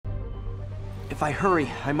If I hurry,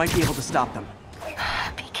 I might be able to stop them.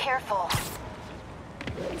 Be careful.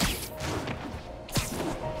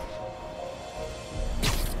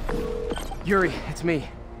 Yuri, it's me.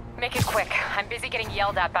 Make it quick. I'm busy getting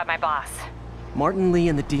yelled at by my boss. Martin Lee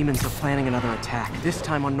and the demons are planning another attack, this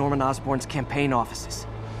time on Norman Osborn's campaign offices.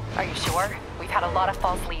 Are you sure? We've had a lot of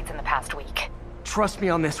false leads in the past week. Trust me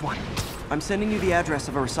on this one. I'm sending you the address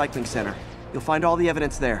of a recycling center. You'll find all the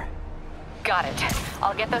evidence there. Got it.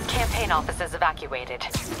 I'll get those campaign offices evacuated.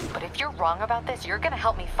 But if you're wrong about this, you're gonna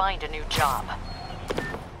help me find a new job.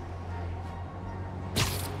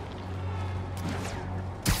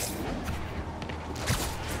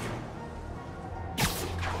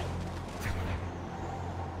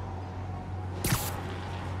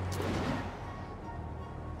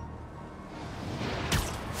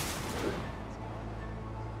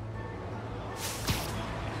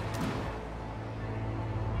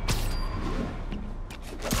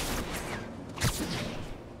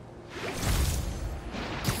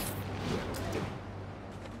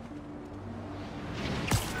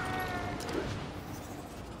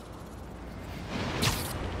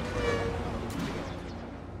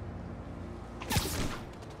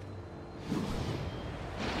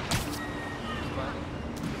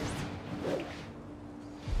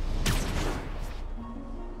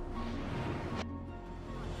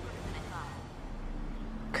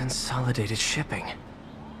 Consolidated shipping.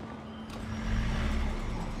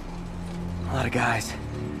 A lot of guys.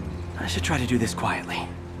 I should try to do this quietly,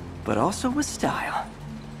 but also with style.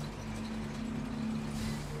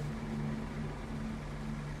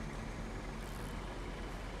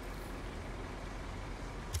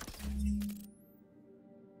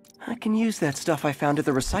 I can use that stuff I found at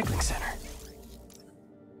the recycling center.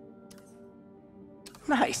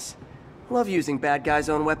 Nice. Love using bad guys'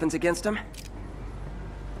 own weapons against them.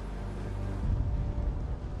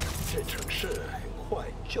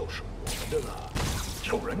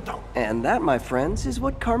 And that, my friends, is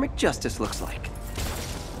what karmic justice looks like.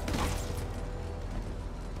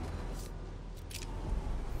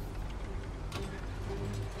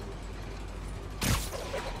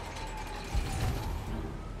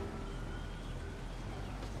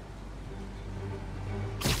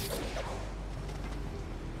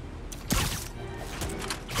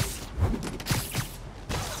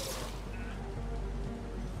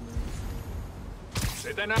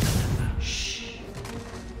 Shh.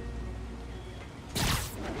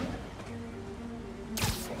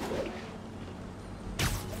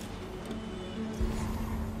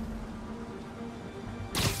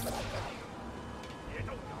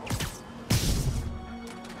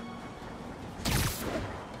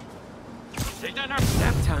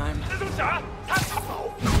 Nap time.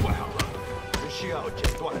 只需要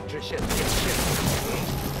剪断支线电线。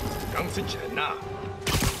杨思成呐，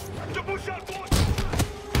这不是要多。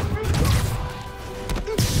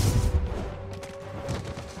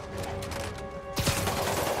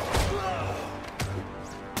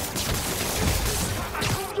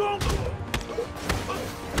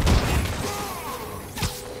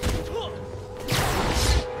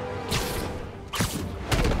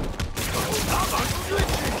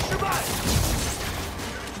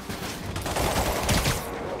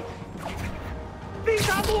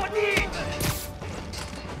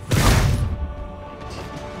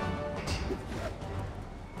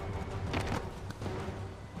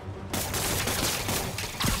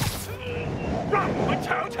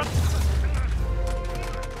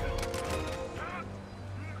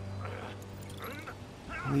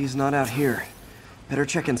 Lee's not out here. Better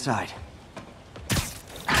check inside.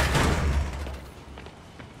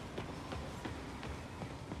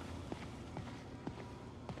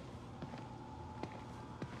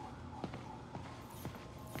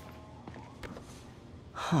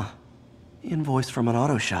 Huh. Invoice from an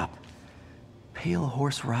auto shop. Pale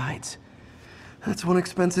Horse Rides. That's one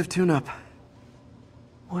expensive tune-up.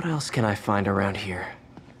 What else can I find around here?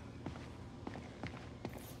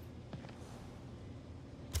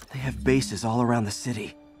 They have bases all around the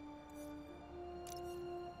city.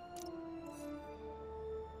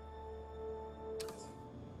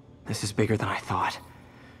 This is bigger than I thought.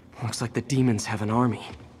 Looks like the demons have an army.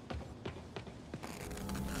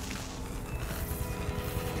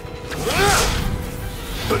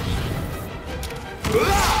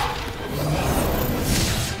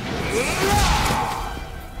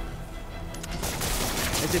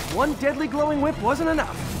 As if one deadly glowing whip wasn't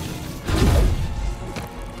enough.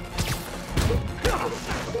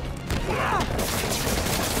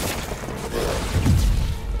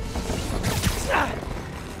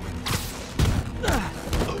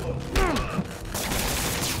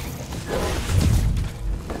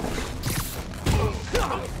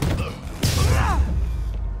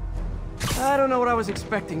 don't know what I was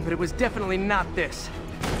expecting, but it was definitely not this.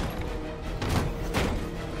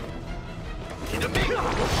 你的命我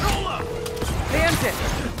收了。 Hey, MJ,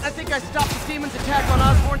 I think I stopped the demon's attack on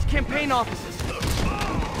Osborn's campaign offices.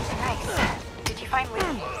 Nice. Did you find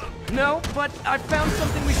Lee? No, but I found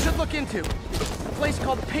something we should look into. A place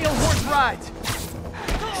called Pale Horse Rides.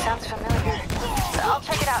 Sounds familiar. So I'll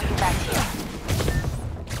check it out and get back to you.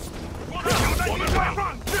 我们快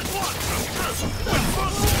放这段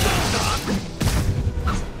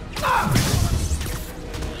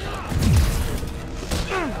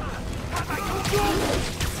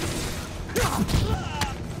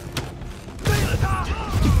背了他。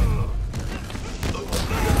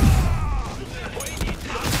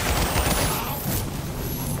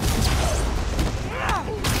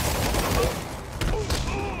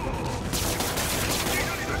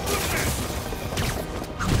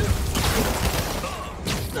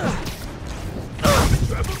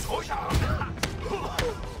 全部投降！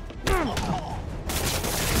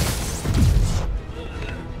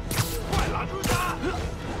快拉住他！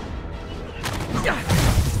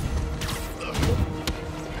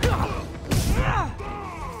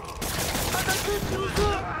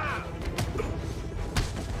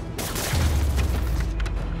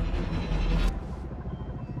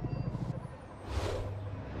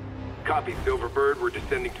 Copy, Silverbird. We're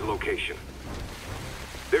descending to location.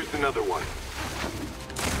 There's another one.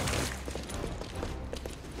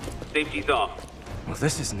 Safety's off. Well,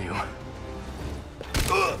 this is new.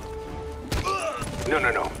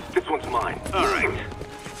 No. This one's mine. All right.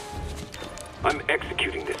 I'm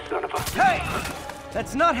executing this son of a... Hey!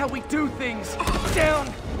 That's not how we do things!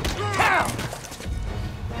 Down! Down!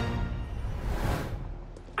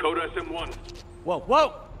 Code SM1.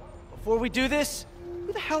 Whoa! Before we do this,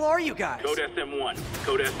 who the hell are you guys? Code SM1.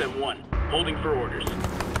 Code SM1. Holding for orders.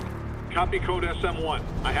 Copy Code SM1.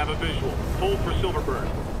 I have a visual. Hold for Silverbird.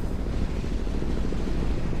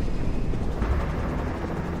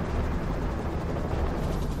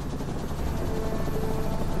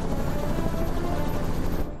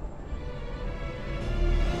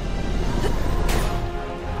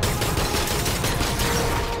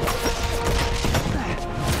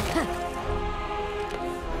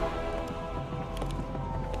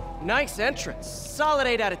 Nice entrance. Solid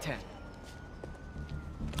 8 out of 10.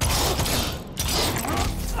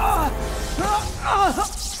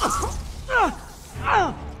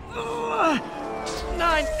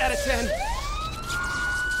 9 out of 10.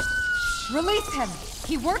 Release him.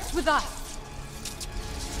 He works with us.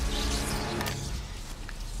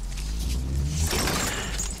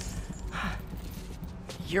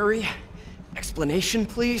 Yuri, explanation,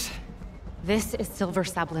 please? This is Silver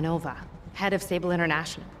Sablinova, head of Sable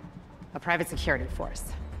International, a private security force.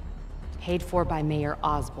 Paid for by Mayor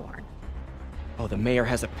Osborn. Oh, the mayor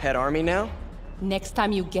has a pet army now? Next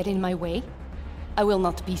time you get in my way, I will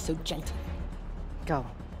not be so gentle. Go.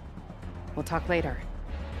 We'll talk later.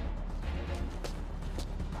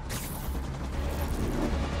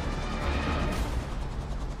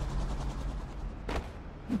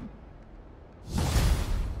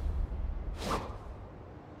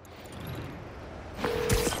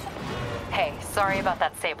 Hey, sorry about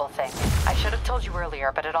that Sable thing. I should have told you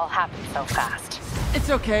earlier, but it all happened so fast. It's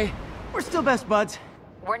okay. We're still best buds.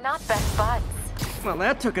 We're not best buds. Well,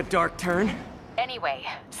 that took a dark turn. Anyway,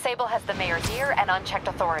 Sable has the mayor's ear and unchecked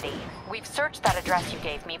authority. We've searched that address you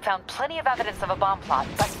gave me, found plenty of evidence of a bomb plot,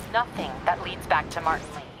 but nothing that leads back to Martin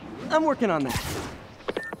Lee. I'm working on that.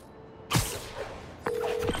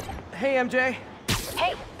 Hey, MJ.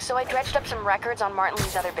 Hey, so I dredged up some records on Martin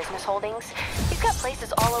Lee's other business holdings. He's got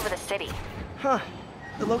places all over the city. Huh.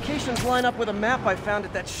 The locations line up with a map I found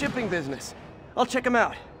at that shipping business. I'll check them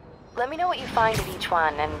out. Let me know what you find at each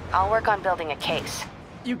one, and I'll work on building a case.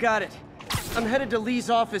 You got it. I'm headed to Lee's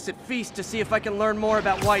office at Feast to see if I can learn more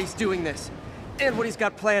about why he's doing this. And what he's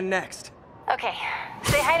got planned next. Okay,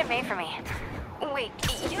 say hi to May for me. Wait,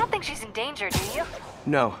 you don't think she's in danger, do you?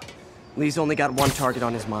 No. Lee's only got one target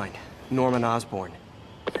on his mind. Norman Osborn.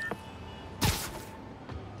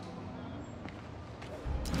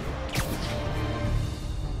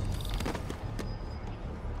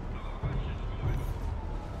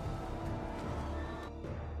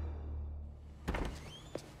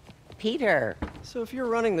 Peter. So if you're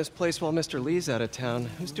running this place while Mr. Lee's out of town,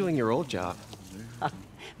 who's doing your old job?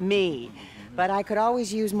 Me. But I could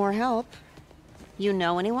always use more help. You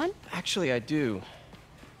know anyone? Actually, I do.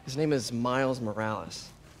 His name is Miles Morales.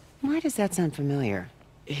 Why does that sound familiar?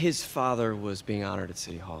 His father was being honored at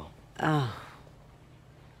City Hall. Oh.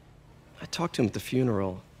 I talked to him at the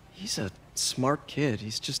funeral. He's a smart kid.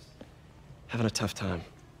 He's just having a tough time.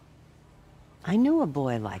 I knew a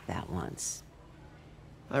boy like that once.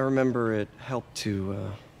 I remember it helped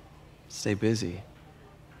to, stay busy.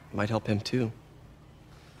 Might help him too.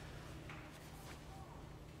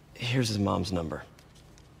 Here's his mom's number.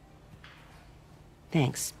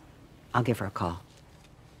 Thanks. I'll give her a call.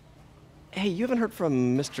 Hey, you haven't heard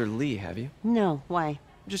from Mr. Lee, have you? No, why?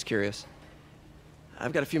 Just curious.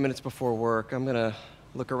 I've got a few minutes before work. I'm gonna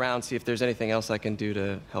look around, see if there's anything else I can do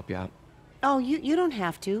to help you out. Oh, you don't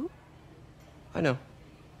have to. I know.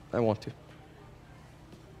 I want to.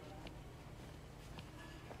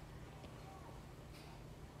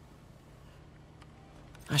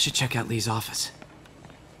 I should check out Lee's office.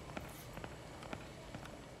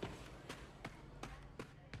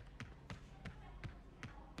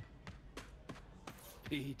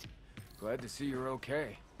 Pete, glad to see you're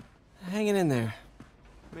okay. Hanging in there.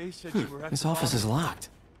 May said you were at This the office is locked.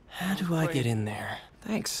 How do I get in there?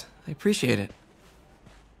 Thanks. I appreciate it.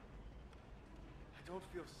 I don't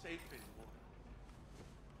feel safe anymore.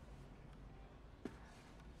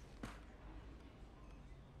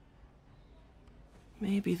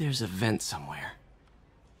 Maybe there's a vent somewhere.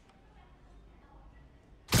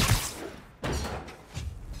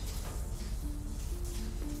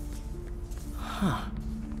 Huh.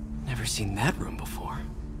 Never seen that room before.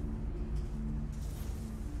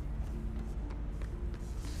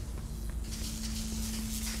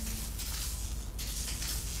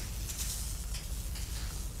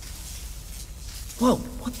 Whoa,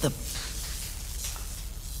 what the?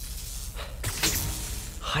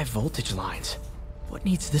 High voltage lines. What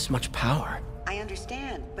needs this much power? I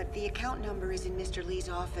understand, but the account number is in Mr. Lee's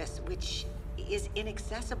office, which is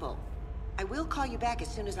inaccessible. I will call you back as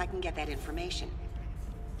soon as I can get that information.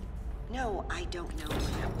 No, I don't know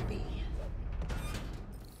when that will be.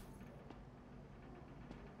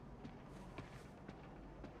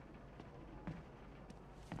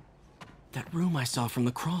 That room I saw from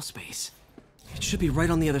the crawl space. It should be right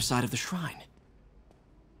on the other side of the shrine.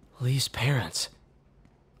 Lee's parents.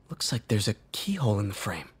 Looks like there's a keyhole in the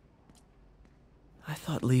frame. I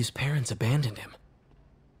thought Lee's parents abandoned him.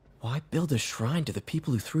 Why build a shrine to the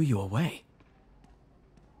people who threw you away?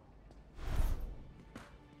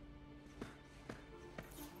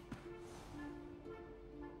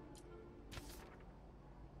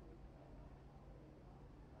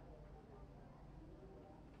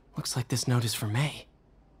 Looks like this note is for May.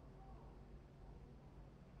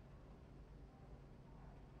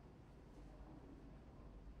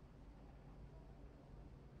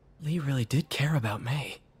 Lee really did care about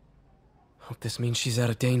May. Hope this means she's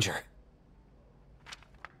out of danger.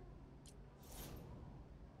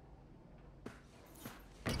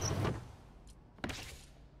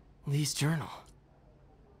 Lee's journal.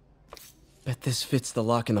 Bet this fits the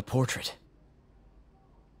lock in the portrait.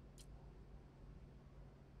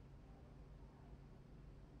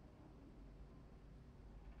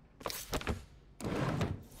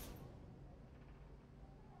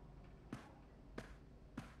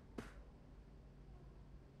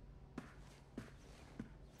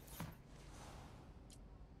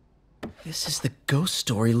 This is the ghost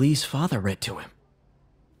story Lee's father read to him.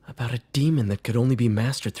 About a demon that could only be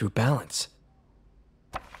mastered through balance.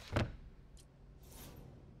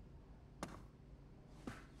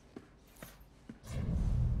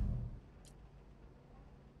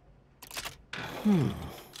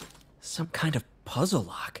 Some kind of puzzle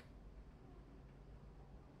lock.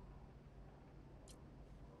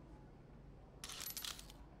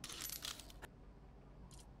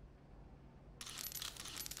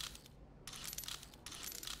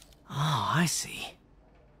 Oh, I see.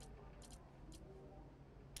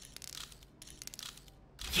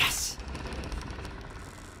 Yes!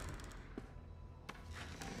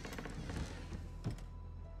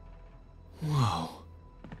 Whoa.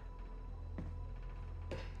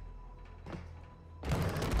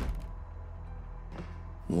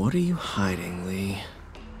 What are you hiding, Lee?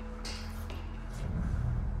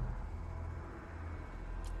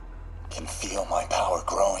 Can feel my power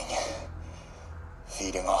growing,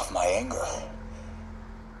 feeding off my anger.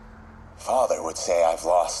 Father would say I've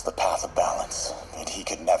lost the path of balance, that he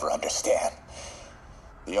could never understand.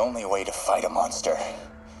 The only way to fight a monster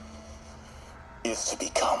is to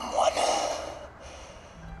become one.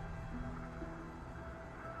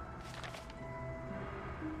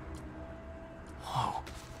 Whoa.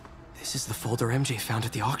 This is the folder MJ found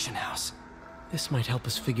at the auction house. This might help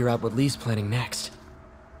us figure out what Lee's planning next.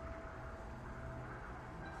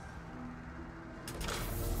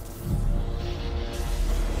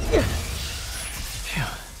 Phew.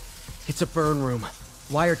 It's a burn room,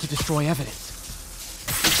 wired to destroy evidence.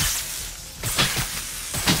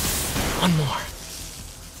 One more.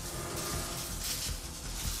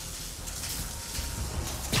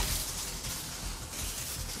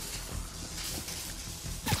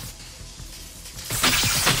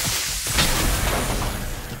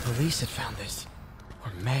 police had found this.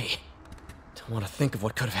 Or May. Don't want to think of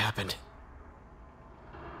what could have happened.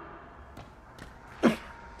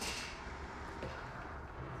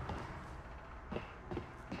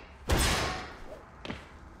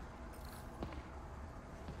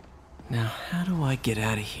 Now, how do I get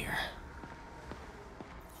out of here?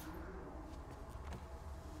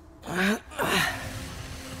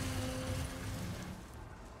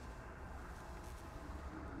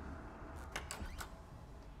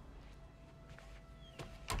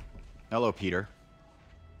 Hello, Peter.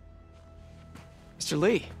 Mr.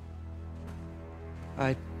 Lee.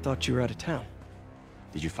 I thought you were out of town.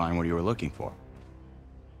 Did you find what you were looking for?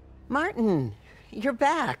 Martin, you're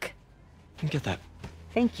back. You can get that.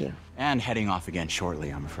 Thank you. And heading off again shortly,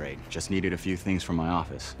 I'm afraid. Just needed a few things from my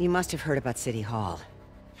office. You must have heard about City Hall.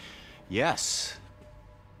 Yes.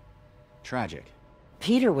 Tragic.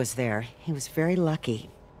 Peter was there. He was very lucky.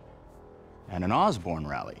 And an Osborn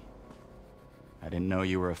rally. I didn't know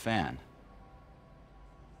you were a fan.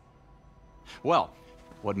 Well,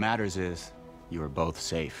 what matters is you are both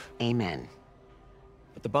safe. Amen.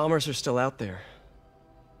 But the bombers are still out there.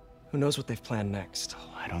 Who knows what they've planned next?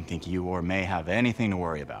 I don't think you or May have anything to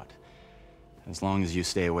worry about. As long as you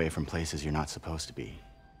stay away from places you're not supposed to be.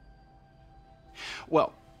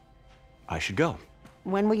 Well, I should go.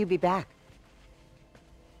 When will you be back?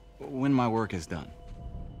 When my work is done.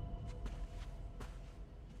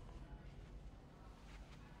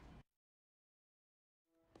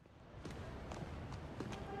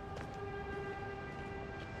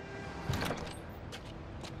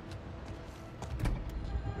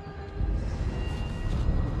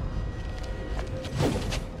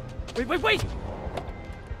 Wait!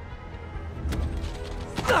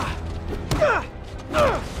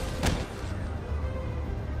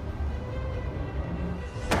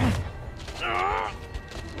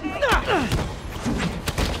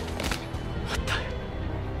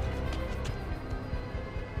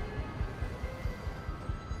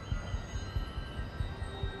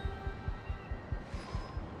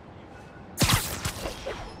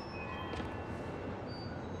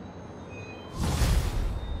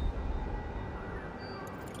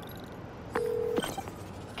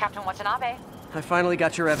 Captain Watanabe, I finally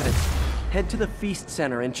got your evidence. Head to the Feast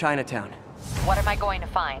Center in Chinatown. what am I going to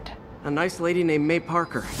find? A nice lady named May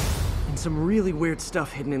Parker. And some really weird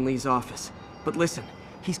stuff hidden in Lee's office. But listen,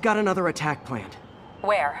 he's got another attack planned.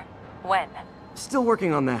 Where? When? Still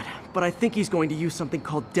working on that, but I think he's going to use something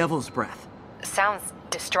called Devil's Breath. Sounds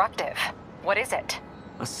destructive. What is it?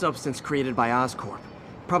 A substance created by Oscorp.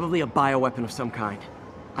 Probably a bioweapon of some kind.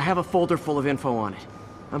 I have a folder full of info on it.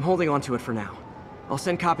 I'm holding on to it for now. I'll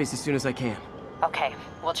send copies as soon as I can. Okay,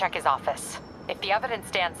 we'll check his office. If the evidence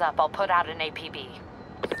stands up, I'll put out an APB.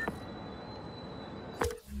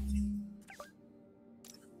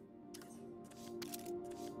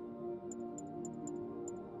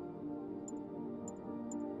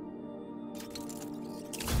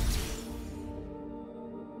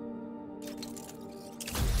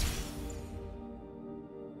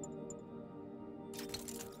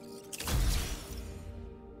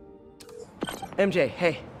 MJ,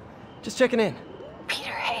 hey. Just checking in. Peter,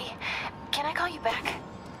 hey. Can I call you back?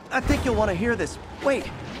 I think you'll want to hear this. Wait,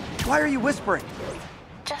 why are you whispering?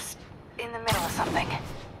 Just in the middle of something.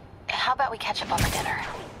 How about we catch up on the dinner?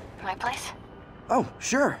 My place? Oh,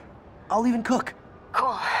 sure. I'll even cook.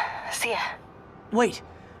 Cool. See ya. Wait,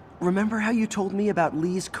 remember how you told me about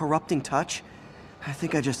Lee's corrupting touch? I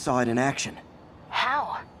think I just saw it in action.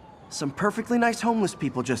 How? Some perfectly nice homeless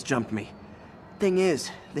people just jumped me. Thing is,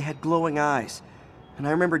 they had glowing eyes. And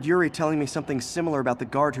I remembered Yuri telling me something similar about the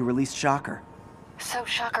guard who released Shocker. So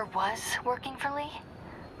Shocker was working for Lee?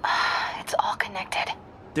 It's all connected.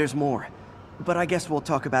 There's more, but I guess we'll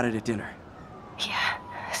talk about it at dinner. Yeah,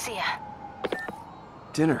 see ya.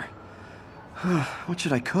 Dinner? What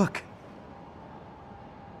should I cook?